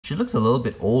She looks a little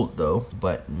bit old though,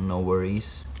 but no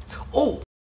worries. Oh!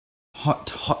 Hot,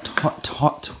 hot, hot,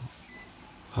 hot.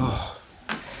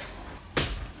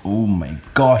 Oh my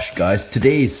gosh, guys,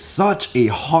 today is such a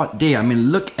hot day. I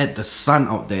mean, look at the sun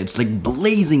out there. It's like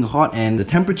blazing hot, and the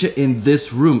temperature in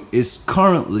this room is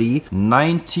currently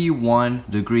 91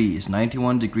 degrees.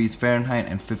 91 degrees Fahrenheit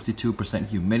and 52%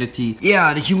 humidity.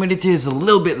 Yeah, the humidity is a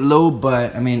little bit low,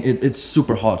 but I mean, it's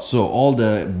super hot. So all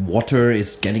the water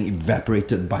is getting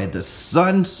evaporated by the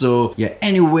sun. So yeah,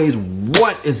 anyways,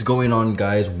 what is going on,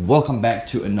 guys? Welcome back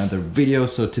to another video.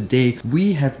 So today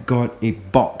we have got a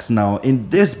box. Now in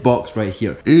this box right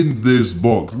here, in this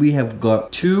box we have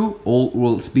got two old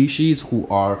world species who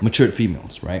are matured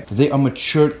females, right? They are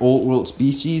matured old world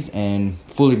species and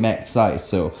fully max size.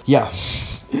 So yeah,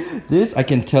 this I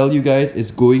can tell you guys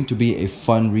is going to be a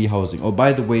fun rehousing. Oh,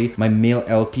 by the way, my male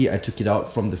LP, I took it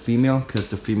out from the female because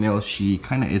the female, she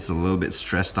kind of is a little bit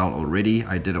stressed out already.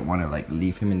 I didn't want to like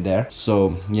leave him in there.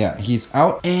 So yeah, he's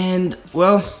out, and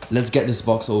well, let's get this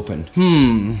box open.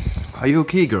 Are you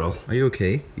okay, girl? Are you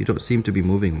okay? You don't seem to be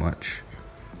moving much.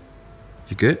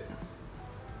 You good?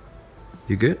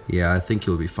 You good? Yeah, I think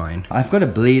you'll be fine. I've got a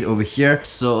blade over here,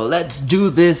 so let's do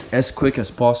this as quick as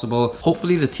possible.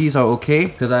 Hopefully the teeth are okay,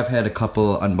 because I've had a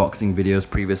couple unboxing videos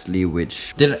previously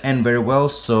which didn't end very well.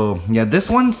 So yeah, this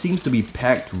one seems to be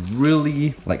packed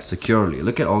really like securely.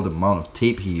 Look at all the amount of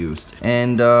tape he used.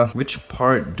 And which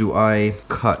part do I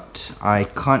cut? I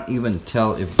can't even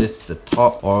tell if this is the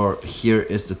top or here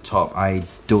is the top. I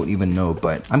don't even know,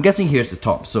 but I'm guessing here's the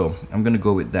top, so I'm gonna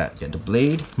go with that. Get the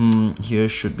blade. Here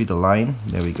should be the line.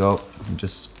 There we go.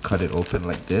 Just cut it open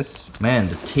like this. Man,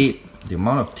 the tape, the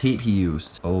amount of tape he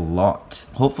used, a lot.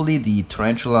 Hopefully the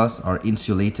tarantulas are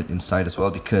insulated inside as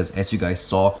well, because as you guys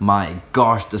saw, my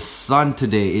gosh, the sun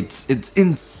today, it's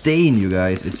insane, you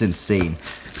guys. It's insane.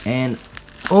 And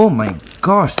oh my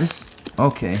gosh, this,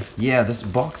 okay, yeah, this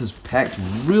box is packed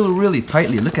really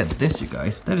tightly. Look at this, you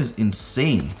guys. That is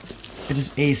insane. It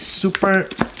is a super,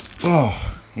 oh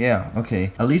yeah,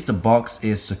 okay. At least the box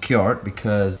is secured,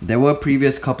 because there were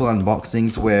previous couple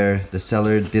unboxings where the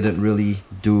seller didn't really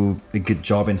do a good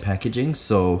job in packaging.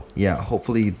 So yeah,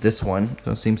 hopefully this one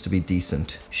seems to be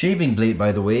decent. Shaving blade,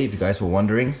 by the way, if you guys were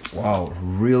wondering. Wow,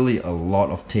 really a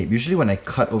lot of tape. Usually when I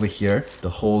cut over here, the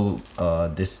whole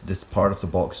this part of the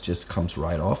box just comes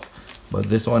right off. But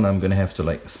this one, I'm gonna have to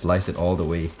like slice it all the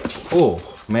way.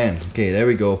 Oh man, okay, there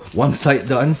we go. One side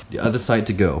done, the other side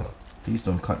to go. Please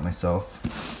don't cut myself.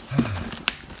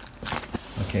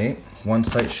 Okay, one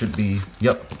side should be,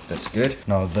 yep, that's good.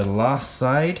 Now the last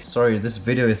side, sorry, this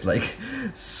video is like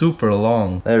super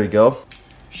long. There we go.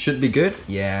 Should be good.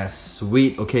 Yeah,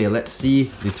 sweet. Okay, let's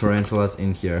see the tarantulas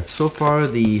in here. So far,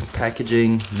 the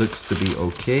packaging looks to be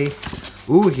okay.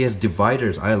 Ooh, he has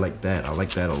dividers. I like that. I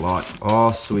like that a lot.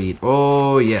 Oh, sweet.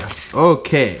 Oh, yes.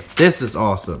 Okay, this is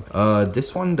awesome.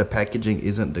 This one, the packaging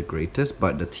isn't the greatest,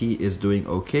 but the tea is doing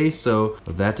okay, so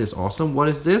that is awesome. What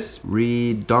is this?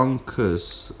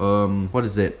 Redoncus. What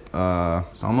is it?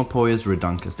 Salmopoeus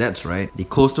redoncus. That's right. The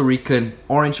Costa Rican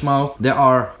orange mouth. There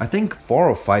are, I think, 4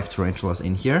 or 5 tarantulas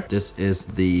in here. This is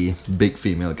the big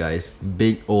female, guys.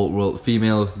 Big old world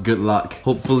female. Good luck.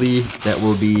 Hopefully that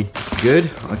will be good.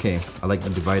 Okay, I like the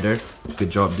divider. Good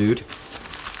job, dude.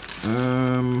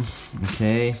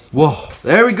 Okay. Whoa,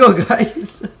 there we go,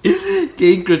 guys.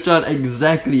 King Krachan,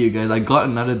 exactly, you guys. I got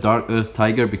another Dark Earth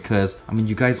Tiger because, I mean,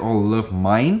 you guys all love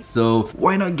mine, so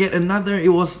why not get another?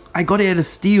 I got it at a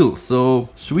steal, so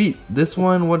sweet. This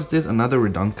one, what is this? Another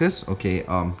Redoncus. Okay,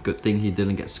 good thing he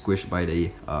didn't get squished by the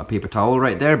paper towel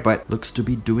right there, but looks to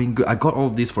be doing good. I got all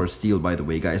of these for a steal, by the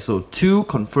way, guys. So 2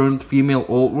 confirmed female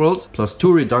old worlds plus 2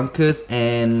 Redoncus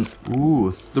and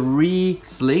ooh, 3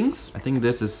 slings. I think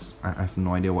this is, I have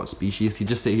no idea what species. He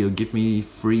just said he'll give me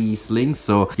free slings.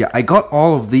 So yeah, I got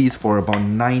all of these for about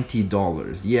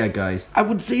 $90. Yeah, guys, I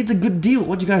would say it's a good deal.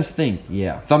 What do you guys think?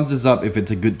 Yeah, thumbs up if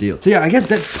it's a good deal. So yeah, I guess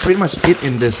that's pretty much it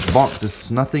in this box.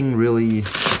 There's nothing really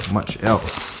much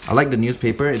else. I like the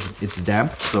newspaper. It's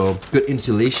damp, so good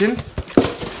insulation.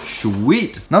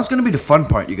 Sweet. Now it's gonna be the fun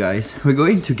part, you guys. We're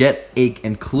going to get an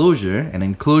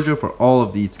enclosure for all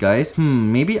of these guys.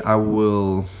 Maybe I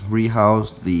will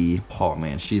rehouse the, oh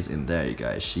man, she's in there, you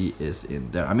guys. She is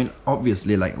in there. I mean,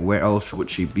 obviously, like, where else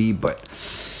would she be? But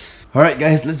alright,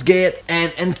 guys, let's get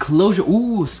an enclosure.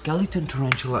 Ooh, skeleton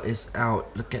tarantula is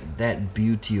out. Look at that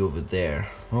beauty over there.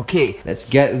 Okay, let's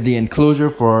get the enclosure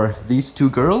for these two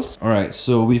girls. Alright,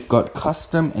 so we've got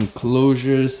custom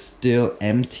enclosures still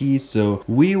empty, so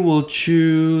we will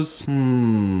choose...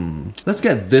 let's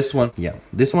get this one. Yeah,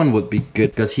 this one would be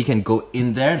good because he can go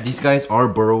in there. These guys are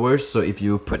burrowers, so if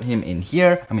you put him in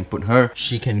here, put her,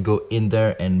 she can go in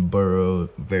there and burrow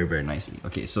very, very nicely.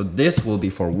 Okay, so this will be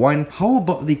for one. How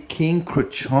about the king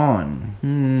cruchon?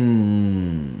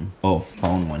 Oh,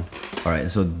 found one. Alright,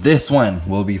 so this one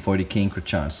will be for the king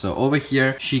cruchon. So over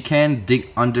here, she can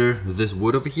dig under this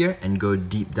wood over here and go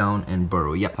deep down and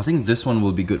burrow. Yeah, I think this one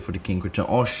will be good for the king cruchon.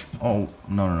 Oh,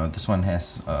 no, this one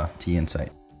has tea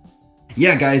inside.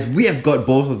 Yeah guys, we have got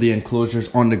both of the enclosures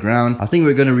on the ground. I think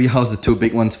we're gonna rehouse the two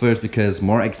big ones first because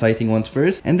more exciting ones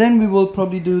first. And then we will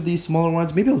probably do the smaller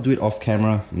ones. Maybe I'll do it off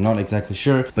camera, I'm not exactly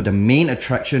sure. But the main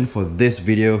attraction for this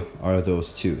video are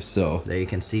those two. So there you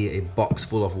can see a box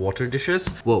full of water dishes.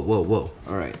 Whoa.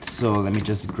 Alright, so let me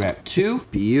just grab two.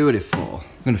 Beautiful.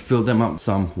 I'm gonna fill them up with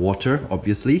some water,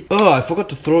 obviously. Oh, I forgot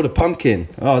to throw the pumpkin.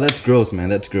 Oh, that's gross, man,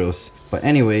 that's gross. But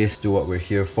anyways, do what we're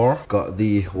here for. Got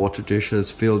the water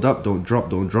dishes filled up. Don't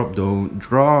drop.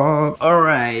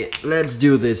 Alright, let's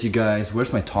do this, you guys.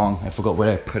 Where's my tongue? I forgot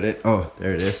where I put it. Oh,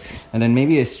 there it is. And then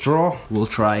maybe a straw. We'll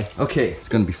try. Okay, it's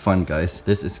gonna be fun, guys.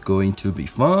 This is going to be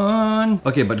fun.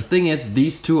 Okay, but the thing is,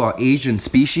 these two are Asian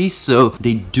species, so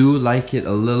they do like it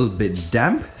a little bit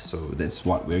damp. So that's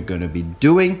what we're gonna be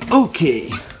doing. Okay,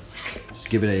 let's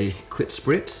give it a quick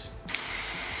spritz.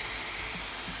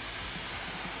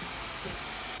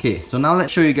 Okay, so now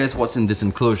let's show you guys what's in this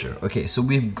enclosure. Okay, so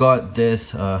we've got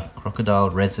this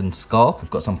crocodile resin skull. We've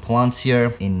got some plants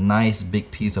here, a nice big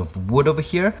piece of wood over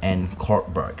here, and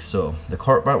cork bark. So the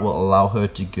cork bark will allow her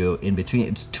to go in between.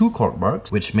 It's two cork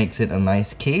barks, which makes it a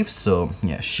nice cave. So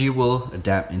yeah, she will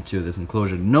adapt into this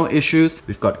enclosure. No issues.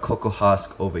 We've got cocoa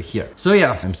husk over here. So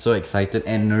yeah, I'm so excited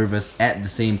and nervous at the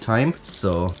same time.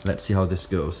 So let's see how this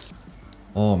goes.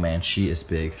 Oh man, she is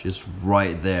big. She's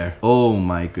right there. Oh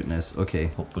my goodness. Okay,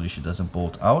 hopefully she doesn't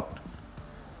bolt out.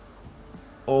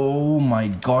 Oh my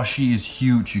gosh, she is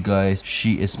huge, you guys.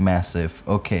 She is massive.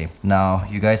 Okay, now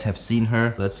you guys have seen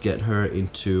her. Let's get her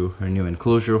into her new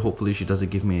enclosure. Hopefully she doesn't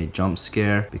give me a jump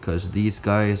scare because these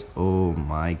guys, oh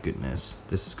my goodness.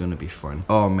 This is gonna be fun.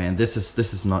 Oh man, this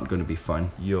is not gonna be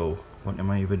fun. Yo. What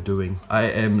am I even doing? I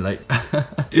am like...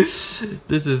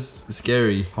 This is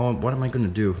scary. What am I gonna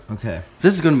do? Okay.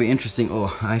 This is gonna be interesting.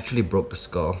 Oh, I actually broke the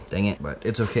skull. Dang it. But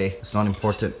it's okay. It's not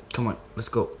important. Come on. Let's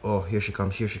go. Oh, here she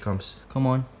comes. Here she comes. Come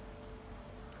on.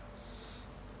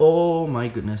 Oh my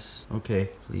goodness. Okay,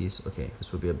 please. Okay,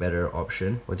 this would be a better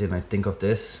option. Why didn't I think of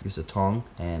this? Use a tongue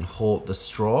and hold the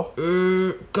straw.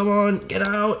 Come on, get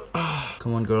out.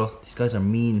 Come on, girl. These guys are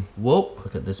mean. Whoa,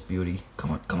 look at this beauty.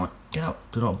 Come on, get out.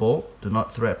 Do not bolt. Do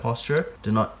not threat posture. Do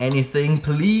not anything,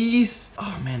 please.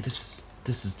 Oh man, this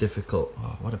is difficult.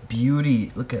 Oh, what a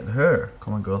beauty. Look at her.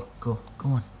 Come on, girl. Go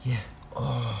on. Yeah.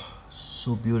 Oh,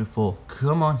 so beautiful.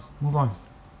 Come on, move on.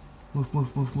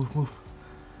 Move.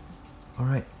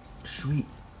 Alright, sweet.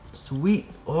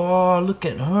 Oh, look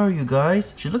at her, you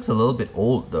guys. She looks a little bit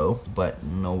old though, but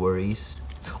no worries.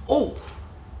 Oh!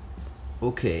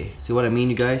 Okay, see what I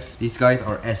mean, you guys? These guys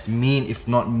are as mean, if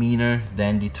not meaner,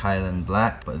 than the Thailand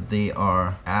black, but they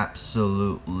are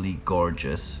absolutely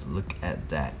gorgeous. Look at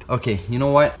that. Okay, you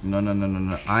know what? No.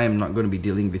 I am not going to be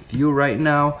dealing with you right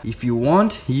now. If you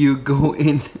want, you go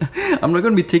in. I'm not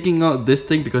going to be taking out this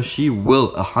thing because she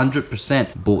will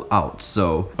 100% bolt out.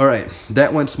 So, alright,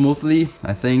 that went smoothly.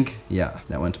 I think, yeah,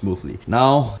 that went smoothly.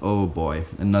 Now, oh boy,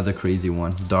 another crazy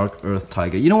one. Dark Earth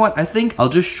Tiger. You know what? I think I'll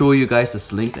just show you guys the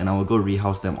slings and I will go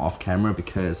rehouse them off camera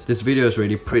because this video is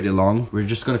already pretty long. We're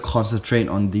just gonna concentrate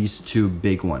on these two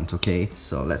big ones, okay?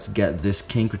 So let's get this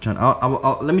king cruchon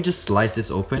out. Let me just slice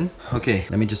this open. Okay,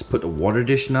 let me just put a water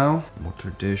dish now.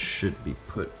 Water dish should be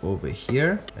put over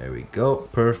here. There we go.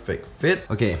 Perfect fit.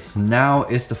 Okay, now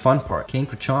is the fun part. King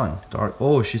cruchon. Dark.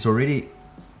 Oh, she's already...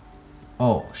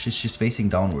 Oh, she's facing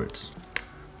downwards.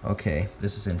 Okay,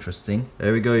 this is interesting.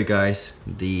 There we go, you guys.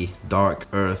 The Dark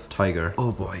Earth Tiger.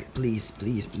 Oh boy, please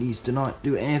do not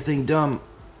do anything dumb.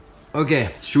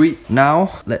 Okay, sweet.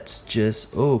 Now, let's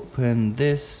just open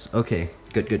this. Okay,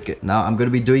 good. Now, I'm gonna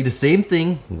be doing the same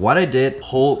thing. What I did,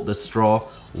 hold the straw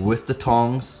with the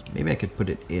tongs. Maybe I could put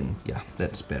it in. Yeah,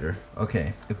 that's better.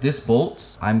 Okay, if this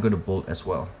bolts, I'm gonna bolt as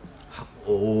well.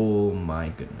 Oh my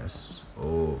goodness.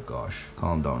 Oh gosh.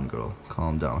 Calm down, girl.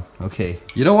 Calm down. Okay.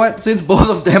 You know what? Since both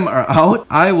of them are out,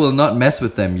 I will not mess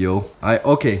with them, yo.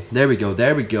 Okay, there we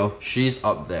go. She's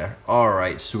up there.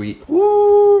 Alright, sweet.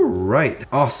 Woo! Right.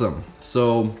 Awesome.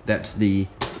 So that's the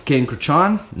Okay, in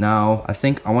Kruchan, now I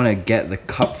think I want to get the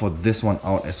cup for this one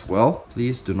out as well.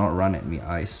 Please do not run at me,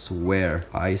 I swear.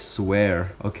 I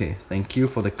swear. Okay, thank you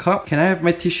for the cup. Can I have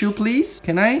my tissue, please?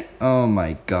 Can I? Oh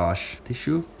my gosh.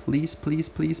 Tissue? Please, please,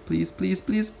 please, please, please,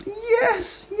 please, please.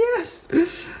 Yes, yes.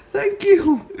 Thank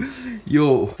you.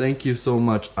 Yo, thank you so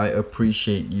much. I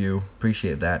appreciate you.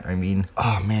 Appreciate that. I mean,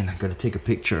 oh man, I gotta take a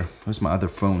picture. Where's my other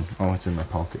phone? Oh, it's in my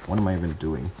pocket. What am I even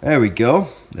doing? There we go.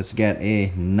 Let's get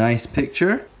a nice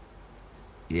picture.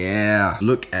 Yeah,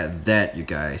 look at that, you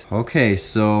guys. Okay,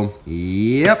 so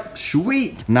yep,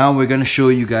 sweet. Now we're gonna show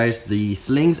you guys the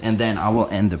slings and then I will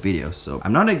end the video. So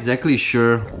I'm not exactly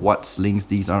sure what slings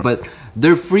these are, but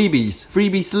they're freebies,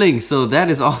 freebie slings, so that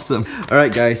is awesome. All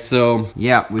right guys, so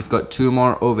yeah, we've got two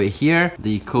more over here.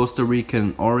 The Costa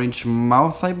Rican orange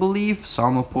mouth, I believe,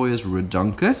 Psalmopoeus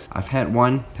reduncus. I've had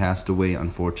one, passed away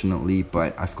unfortunately,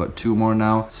 but I've got two more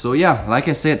now. So yeah, like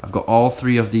I said, I've got all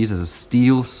three of these as a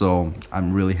steal, so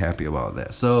I'm really happy about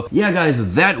that. So yeah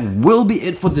guys, that will be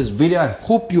it for this video. I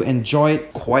hope you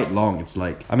enjoyed. Quite long. It's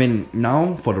like, I mean,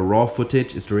 now for the raw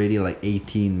footage it's already like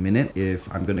 18 minutes. If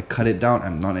I'm gonna cut it down,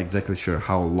 I'm not exactly sure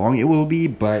how long it will be,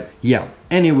 but yeah.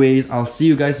 Anyways, I'll see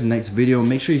you guys in the next video.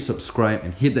 Make sure you subscribe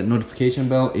and hit that notification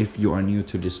bell if you are new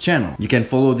to this channel. You can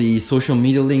follow the social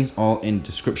media links all in the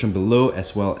description below,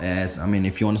 as well as, I mean,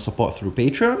 if you want to support through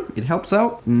Patreon, it helps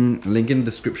out. Link in the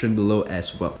description below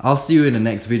as well. I'll see you in the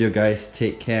next video guys.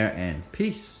 Take care and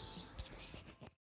peace.